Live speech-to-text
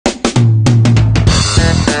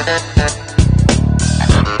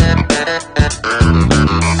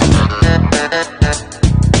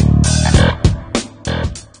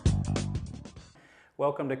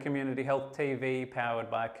to Community Health TV, powered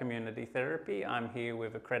by Community Therapy. I'm here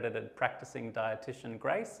with Accredited Practising Dietitian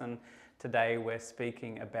Grace, and today we're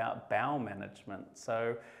speaking about bowel management.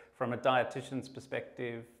 So from a dietitian's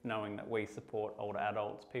perspective, knowing that we support older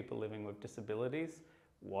adults, people living with disabilities,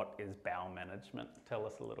 what is bowel management? Tell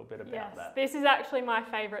us a little bit about that. This is actually my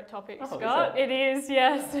favourite topic, Scott. Is it? It is,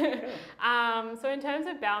 yes. So in terms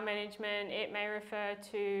of bowel management, it may refer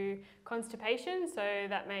to constipation, so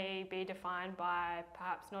that may be defined by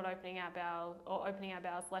perhaps not opening our bowels or opening our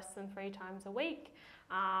bowels less than 3 times a week.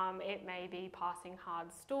 It may be passing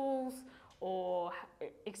hard stools or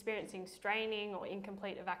experiencing straining or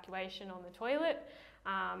incomplete evacuation on the toilet.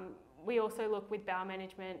 We also look with bowel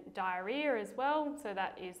management diarrhea as well, so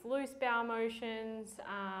that is loose bowel motions,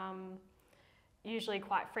 usually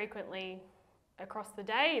quite frequently across the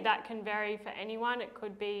day. That can vary for anyone. It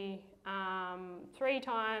could be 3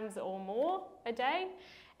 times or more a day,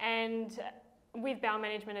 and with bowel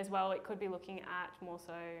management as well, it could be looking at more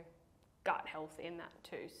so gut health in that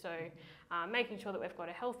too. So making sure that we've got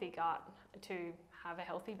a healthy gut to have a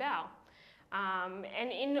healthy bowel.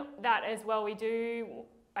 And in that as well, we do,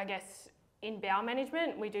 I guess, in bowel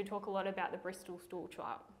management, we do talk a lot about the Bristol stool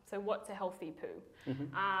chart. So what's a healthy poo?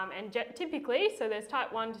 And typically, so there's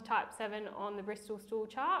type 1 to type 7 on the Bristol stool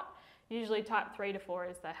chart. Usually type 3 to 4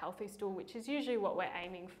 is the healthy stool, which is usually what we're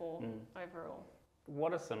aiming for overall.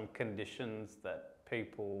 What are some conditions that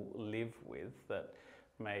people live with that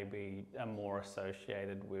maybe are more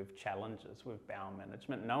associated with challenges with bowel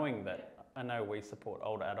management, knowing that I know we support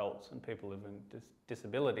older adults and people living with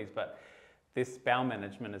disabilities, but this bowel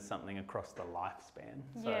management is something across the lifespan.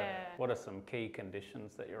 So what are some key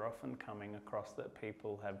conditions that you're often coming across that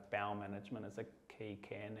people have bowel management as a key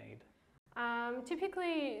care need?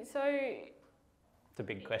 Typically, so it's a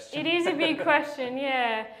big question. It is a big question,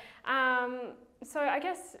 yeah. So I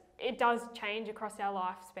guess it does change across our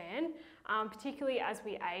lifespan, particularly as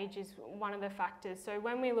we age is one of the factors. So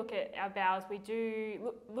when we look at our bowels, we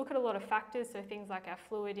do look at a lot of factors, so things like our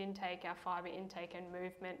fluid intake, our fibre intake and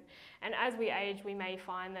movement. And as we age, we may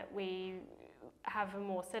find that we have a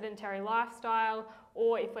more sedentary lifestyle,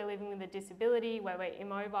 or if we're living with a disability where we're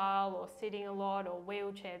immobile or sitting a lot or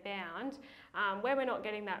wheelchair bound, where we're not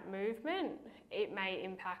getting that movement, it may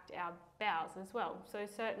impact our bowels as well. So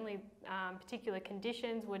certainly particular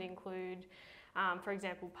conditions would include, for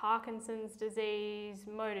example, Parkinson's disease,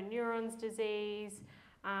 motor neurons disease.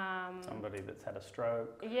 Somebody that's had a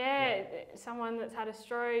stroke. Someone that's had a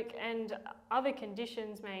stroke, and other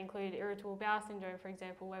conditions may include irritable bowel syndrome, for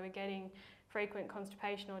example, where we're getting frequent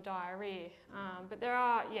constipation or diarrhea. But there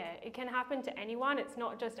are, it can happen to anyone. It's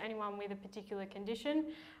not just anyone with a particular condition.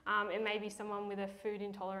 It may be someone with a food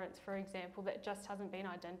intolerance, for example, that just hasn't been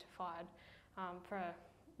identified for,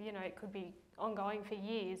 it could be ongoing for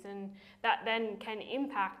years, and that then can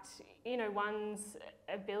impact, one's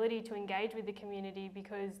ability to engage with the community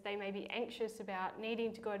because they may be anxious about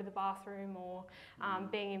needing to go to the bathroom or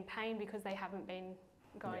being in pain because they haven't been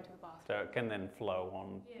going to the bathroom. So it can then flow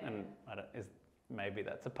on, and maybe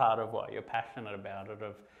that's a part of what you're passionate about it,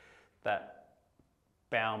 of that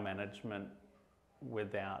bowel management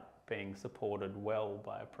without being supported well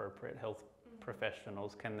by appropriate health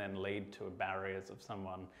professionals can then lead to barriers of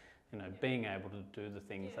someone, being able to do the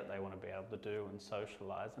things that they want to be able to do and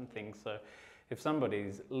socialise and things. So if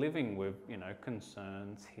somebody's living with,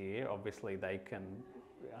 concerns here, obviously they can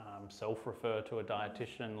self-refer to a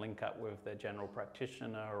dietitian, link up with their general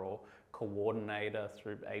practitioner or coordinator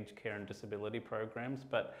through aged care and disability programs.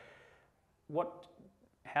 But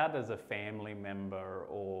how does a family member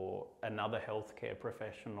or another healthcare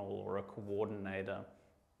professional or a coordinator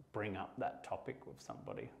bring up that topic with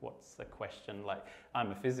somebody? What's the question? Like,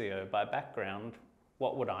 I'm a physio by background.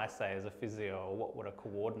 What would I say as a physio, or what would a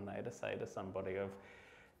coordinator say to somebody of,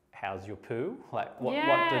 how's your poo? Like, what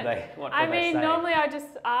do they say? Normally I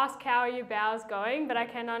just ask, how are your bowels going? But I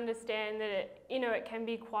can understand that it can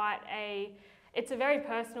be it's a very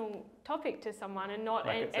personal topic to someone, and not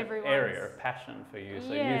everyone's. It's an area of passion for you,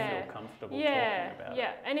 so you feel comfortable talking about it.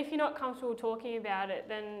 Yeah, and if you're not comfortable talking about it,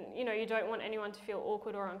 then you don't want anyone to feel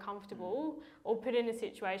awkward or uncomfortable or put in a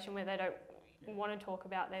situation where they don't want to talk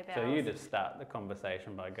about their bowels. So you just start the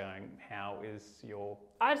conversation by going, how is your...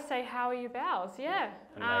 I'd say, how are your bowels? Yeah.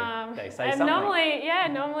 And they say and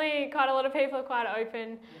something. Normally quite a lot of people are quite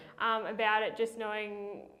open about it, just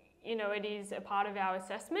knowing, it is a part of our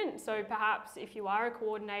assessment. So perhaps if you are a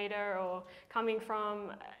coordinator or coming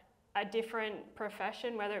from a different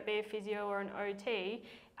profession, whether it be a physio or an OT,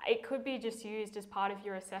 it could be just used as part of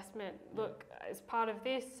your assessment. Look, as part of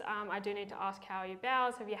this, I do need to ask, how are your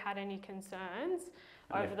bowels? Have you had any concerns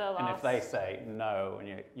over the last... And if they say no,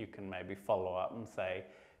 and you can maybe follow up and say,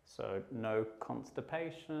 So no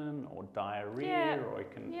constipation or diarrhea, or you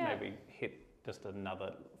can maybe hit just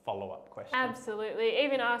another follow-up question. Absolutely.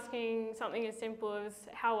 Even asking something as simple as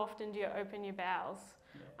how often do you open your bowels?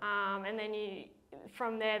 And then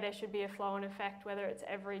from there should be a flow and effect, whether it's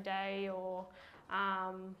every day or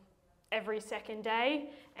every second day,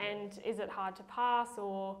 and is it hard to pass,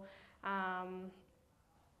 or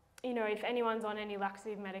if anyone's on any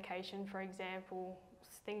laxative medication, for example,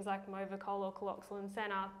 things like Movicol or Coloxyl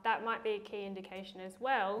Senna, that might be a key indication as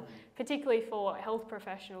well, particularly for health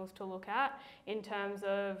professionals to look at in terms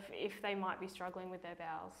of if they might be struggling with their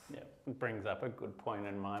bowels. Yeah, it brings up a good point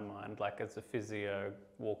in my mind, like as a physio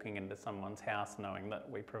walking into someone's house knowing that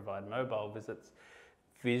we provide mobile visits,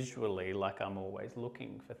 visually, like I'm always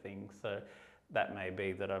looking for things. So that may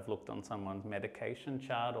be that I've looked on someone's medication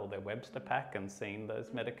chart or their Webster pack and seen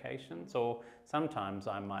those medications, or sometimes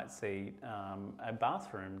I might see a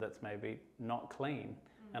bathroom that's maybe not clean,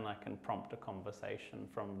 and I can prompt a conversation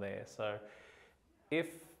from there. So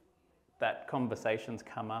if that conversation's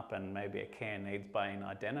come up and maybe a care need's being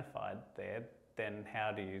identified there, then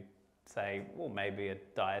how do you say, well, maybe a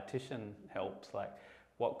dietitian helps? Like,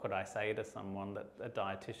 what could I say to someone that a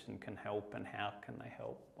dietitian can help, and how can they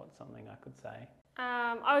help? What's something I could say?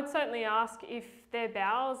 I would certainly ask if their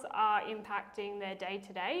bowels are impacting their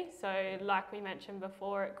day-to-day. So like we mentioned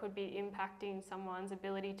before, it could be impacting someone's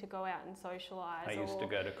ability to go out and socialise. I used to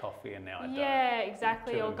go to coffee and now I don't. Yeah,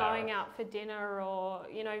 exactly. Or going out for dinner, or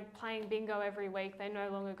playing bingo every week. They no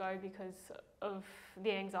longer go because of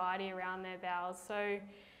the anxiety around their bowels. So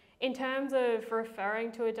in terms of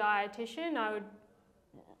referring to a dietitian, I would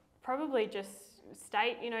probably just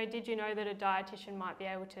state, did you know that a dietitian might be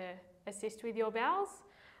able to assist with your bowels?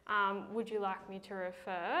 Would you like me to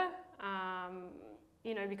refer?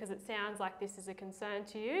 Because it sounds like this is a concern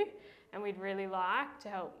to you, and we'd really like to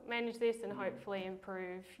help manage this and hopefully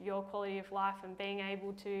improve your quality of life and being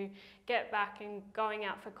able to get back and going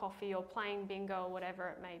out for coffee or playing bingo or whatever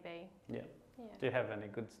it may be. Yeah. Do you have any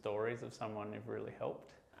good stories of someone you've really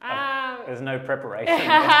helped? There's no preparation. Is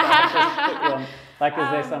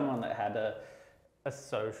there someone that had a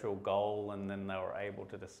social goal and then they were able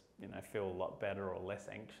to just feel a lot better or less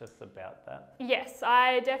anxious about that? Yes,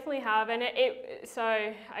 I definitely have, and so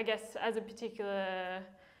I guess as a particular,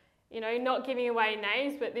 not giving away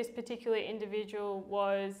names, but this particular individual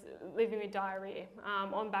was living with diarrhea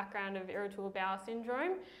on background of irritable bowel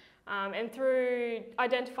syndrome. And through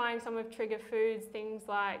identifying some of trigger foods, things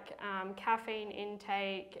like caffeine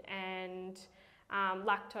intake and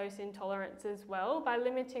lactose intolerance as well, by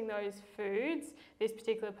limiting those foods, this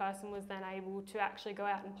particular person was then able to actually go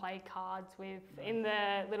out and play cards in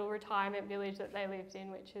the little retirement village that they lived in,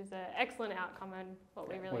 which is an excellent outcome and what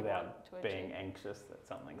we really want to achieve. Without being anxious that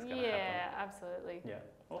something's going to happen. Yeah, absolutely. Yeah,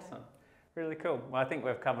 awesome. Really cool. Well, I think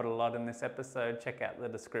we've covered a lot in this episode. Check out the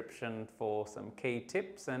description for some key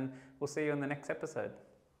tips, and we'll see you in the next episode.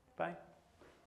 Bye.